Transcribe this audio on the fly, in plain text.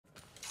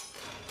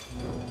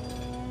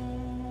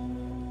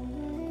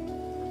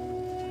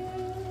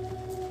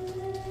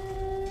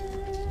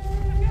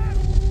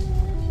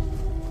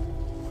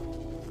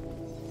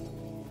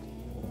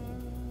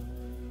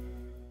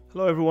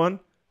Hello everyone,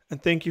 and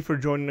thank you for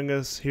joining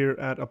us here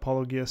at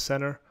Apologia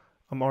Center.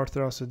 I'm Arthur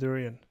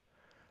Asadurian.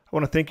 I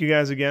want to thank you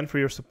guys again for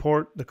your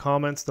support, the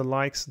comments, the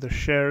likes, the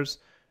shares,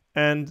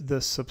 and the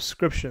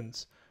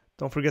subscriptions.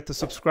 Don't forget to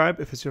subscribe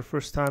if it's your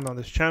first time on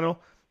this channel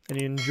and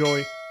you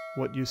enjoy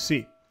what you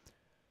see.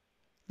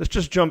 Let's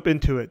just jump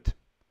into it.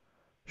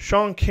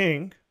 Shaun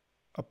King,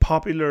 a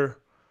popular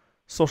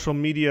social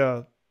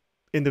media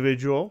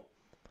individual,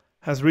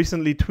 has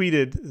recently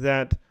tweeted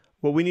that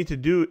what we need to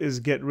do is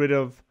get rid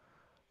of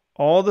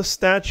all the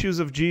statues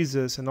of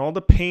Jesus and all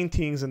the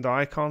paintings and the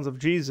icons of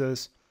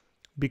Jesus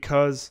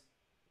because,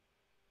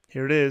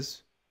 here it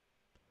is,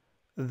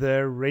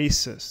 they're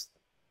racist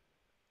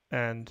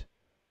and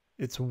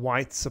it's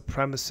white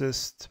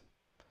supremacist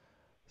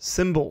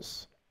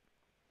symbols.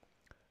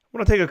 I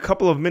want to take a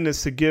couple of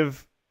minutes to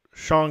give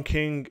Shaun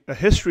King a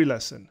history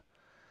lesson,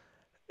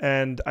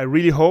 and I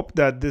really hope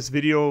that this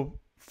video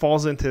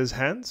falls into his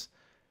hands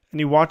and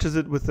he watches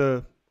it with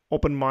an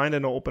open mind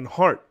and an open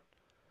heart.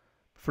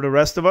 For the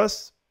rest of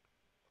us,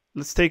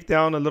 let's take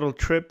down a little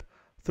trip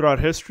throughout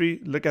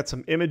history, look at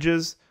some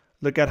images,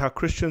 look at how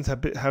Christians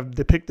have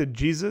depicted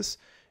Jesus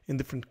in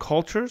different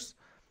cultures,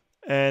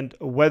 and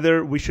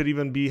whether we should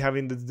even be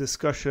having the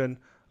discussion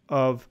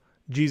of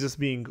Jesus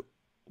being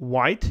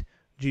white,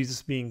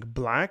 Jesus being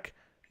black,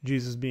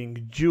 Jesus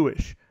being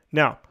Jewish.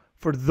 Now,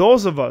 for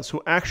those of us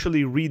who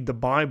actually read the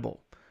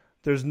Bible,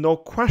 there's no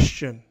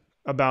question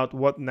about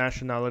what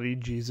nationality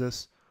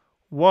Jesus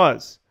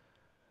was.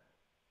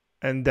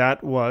 And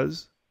that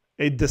was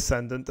a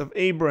descendant of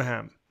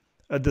Abraham,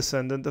 a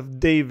descendant of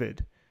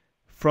David,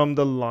 from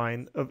the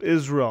line of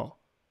Israel,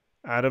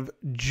 out of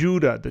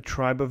Judah, the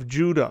tribe of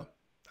Judah.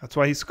 That's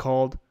why he's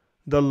called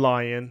the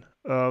Lion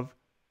of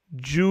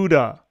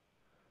Judah.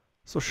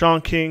 So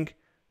Shaun King,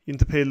 you need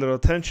to pay a little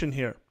attention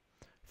here.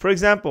 For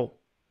example,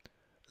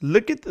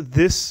 look at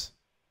this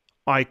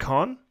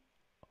icon.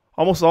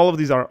 Almost all of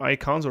these are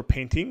icons or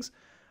paintings.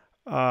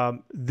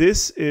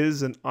 This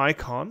is an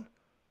icon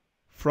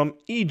from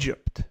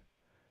Egypt,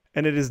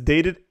 and it is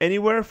dated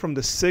anywhere from the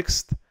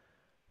 6th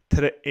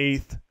to the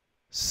 8th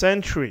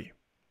century.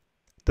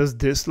 Does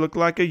this look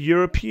like a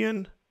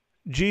European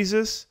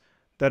Jesus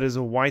that is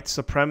a white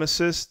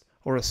supremacist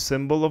or a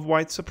symbol of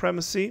white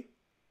supremacy?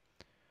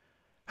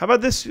 How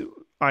about this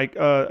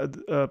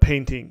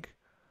painting,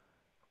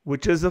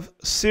 which is of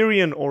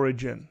Syrian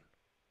origin,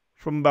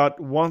 from about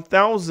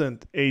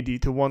 1000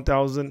 AD to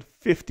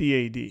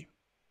 1050 AD?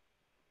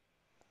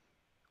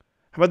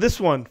 How about this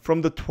one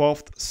from the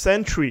 12th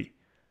century,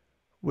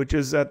 which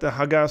is at the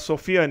Hagia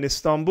Sophia in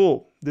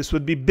Istanbul? This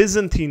would be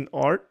Byzantine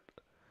art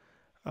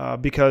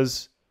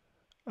because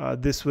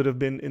this would have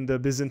been in the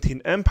Byzantine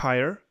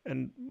Empire.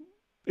 And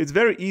it's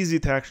very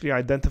easy to actually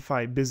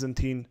identify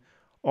Byzantine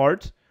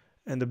art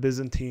and the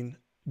Byzantine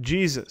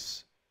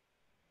Jesus.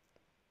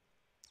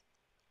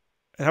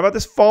 And how about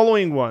this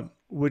following one,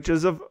 which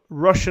is of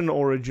Russian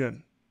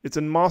origin? It's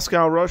in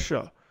Moscow,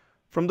 Russia,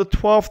 from the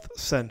 12th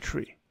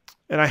century.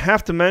 And I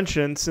have to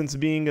mention, since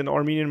being an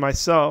Armenian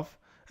myself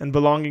and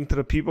belonging to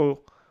the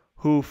people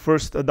who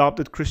first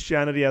adopted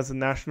Christianity as a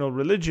national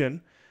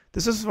religion,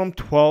 this is from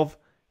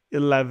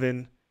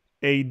 1211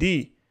 AD.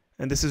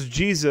 And this is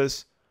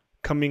Jesus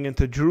coming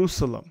into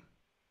Jerusalem.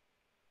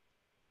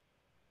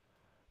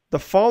 The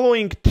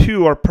following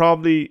two are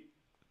probably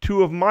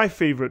two of my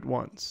favorite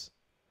ones.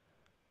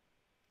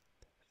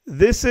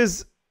 This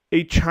is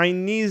a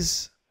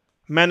Chinese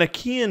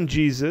Manichaean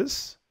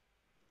Jesus.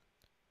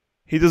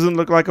 He doesn't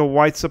look like a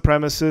white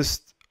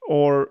supremacist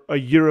or a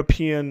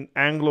European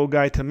Anglo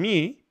guy to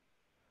me.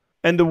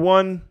 And the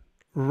one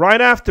right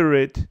after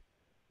it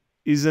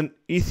is an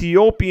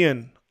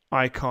Ethiopian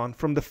icon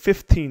from the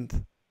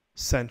 15th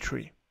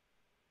century.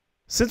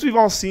 Since we've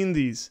all seen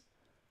these,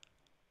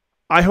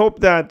 I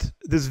hope that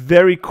this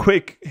very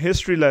quick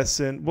history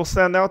lesson will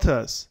stand out to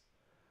us.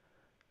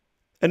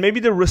 And maybe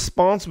the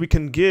response we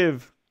can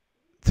give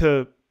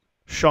to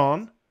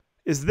Shaun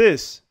is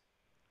this: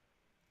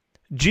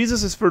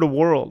 Jesus is for the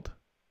world,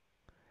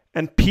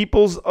 and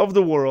peoples of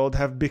the world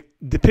have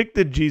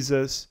depicted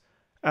Jesus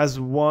as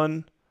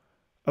one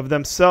of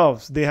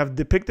themselves. They have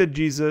depicted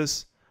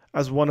Jesus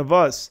as one of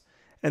us,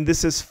 and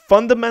this is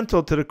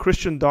fundamental to the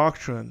Christian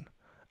doctrine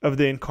of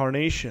the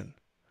Incarnation.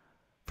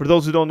 For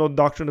those who don't know the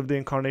doctrine of the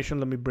Incarnation,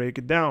 let me break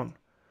it down.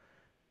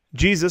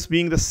 Jesus,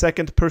 being the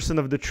second person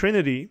of the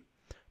Trinity,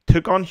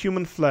 took on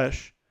human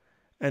flesh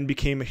and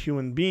became a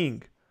human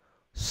being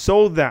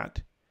so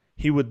that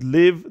he would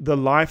live the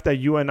life that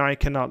you and I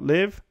cannot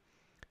live.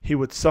 He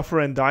would suffer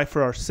and die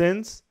for our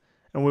sins.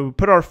 And when we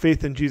put our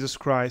faith in Jesus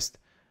Christ,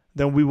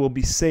 then we will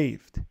be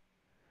saved.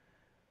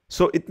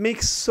 So it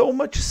makes so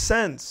much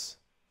sense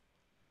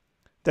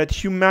that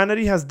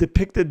humanity has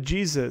depicted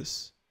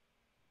Jesus,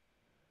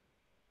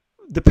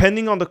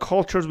 depending on the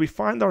cultures we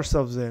find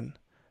ourselves in,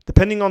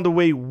 depending on the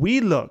way we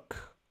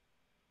look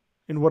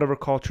in whatever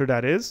culture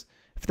that is.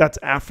 If that's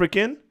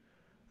African,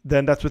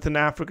 then that's within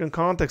an African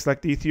context,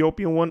 like the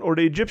Ethiopian one or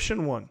the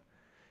Egyptian one.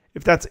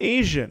 If that's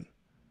Asian,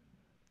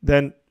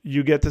 then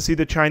you get to see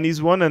the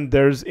Chinese one, and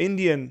there's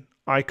Indian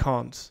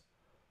icons.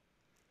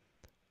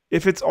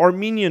 if it's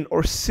Armenian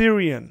or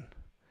Syrian,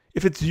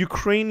 if it's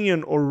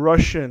Ukrainian or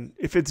Russian,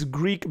 if it's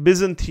Greek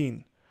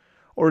Byzantine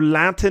or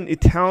Latin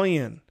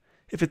Italian,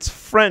 if it's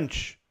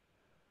French,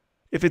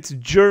 if it's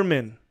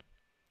German,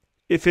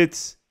 if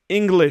it's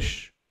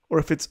English, or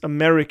if it's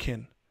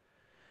American.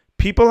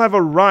 People have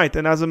a right,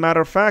 and as a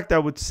matter of fact, I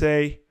would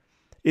say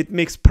it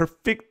makes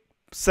perfect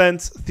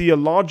sense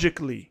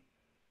theologically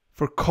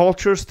for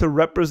cultures to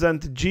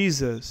represent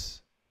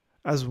Jesus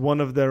as one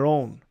of their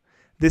own.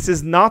 This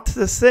is not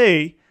to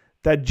say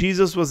that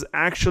Jesus was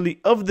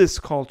actually of this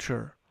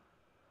culture,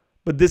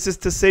 but this is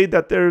to say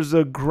that there's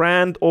a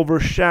grand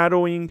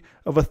overshadowing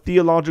of a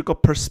theological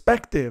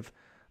perspective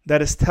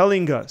that is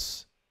telling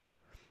us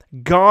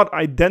God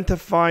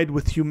identified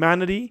with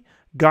humanity,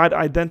 God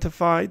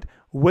identified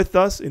with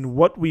us in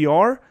what we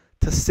are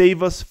to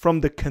save us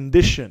from the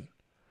condition.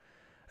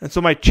 And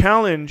so my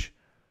challenge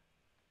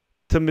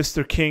to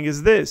Mr. King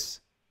is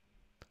this: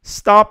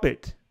 stop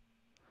it.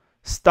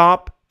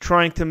 Stop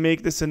trying to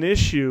make this an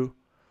issue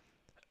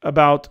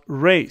about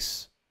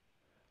race.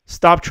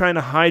 Stop trying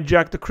to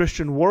hijack the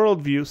Christian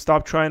worldview.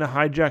 Stop trying to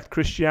hijack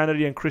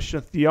Christianity and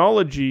Christian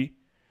theology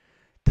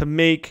to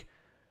make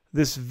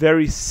this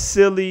very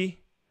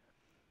silly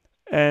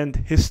and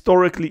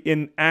historically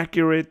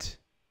inaccurate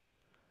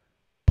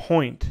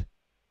point.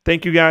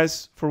 Thank you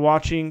guys for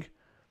watching.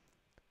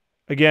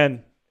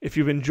 Again, if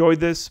you've enjoyed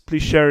this,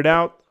 please share it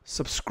out.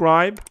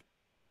 Subscribe.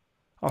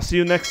 I'll see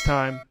you next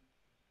time.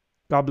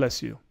 God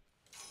bless you.